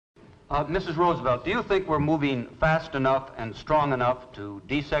Mrs. Roosevelt, do you think we're moving fast enough and strong enough to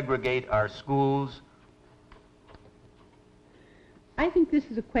desegregate our schools? I think this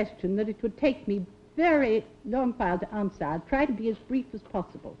is a question that it would take me very long while to answer. I'll try to be as brief as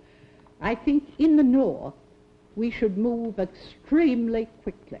possible. I think in the North, we should move extremely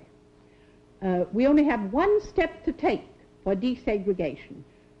quickly. We only have one step to take for desegregation.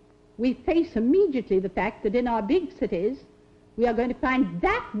 We face immediately the fact that in our big cities, we are going to find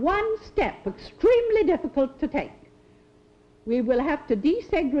that one step extremely difficult to take. We will have to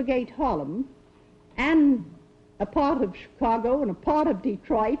desegregate Harlem and a part of Chicago and a part of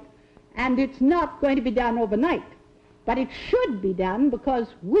Detroit, and it's not going to be done overnight. But it should be done because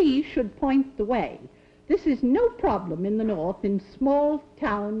we should point the way. This is no problem in the North, in small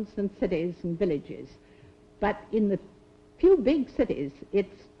towns and cities and villages. But in the few big cities,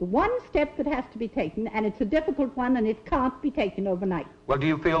 it's the one step that has to be taken, and it's a difficult one, and it can't be taken overnight. Well, do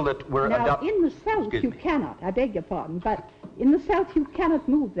you feel that we're... Now, in the South, you cannot. I beg your pardon. But in the South, you cannot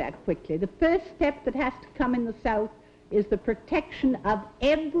move that quickly. The first step that has to come in the South is the protection of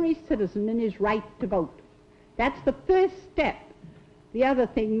every citizen in his right to vote. That's the first step. The other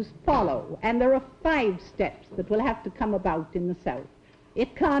things follow, and there are 5 steps that will have to come about in the South.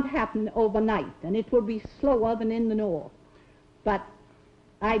 It can't happen overnight, and it will be slower than in the North. But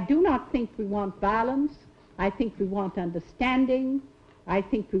I do not think we want violence. I think we want understanding. I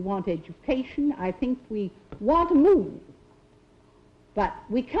think we want education. I think we want to move. But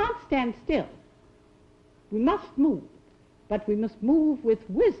we can't stand still. We must move, but we must move with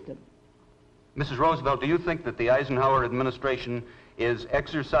wisdom. Mrs. Roosevelt, do you think that the Eisenhower administration is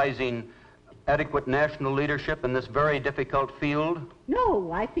exercising adequate national leadership in this very difficult field?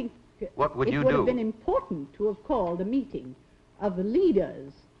 No, I think what would you it would do? have been important to have called a meeting of the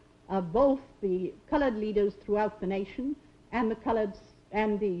leaders of both the colored leaders throughout the nation and the coloreds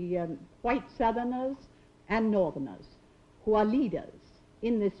and the white Southerners and Northerners who are leaders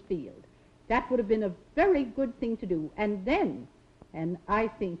in this field. That would have been a very good thing to do. And then, and I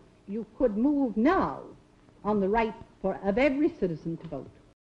think you could move now on the right of every citizen to vote.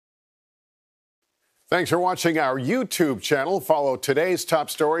 Thanks for watching our YouTube channel. Follow today's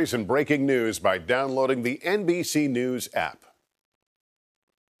top stories and breaking news by downloading the NBC News app.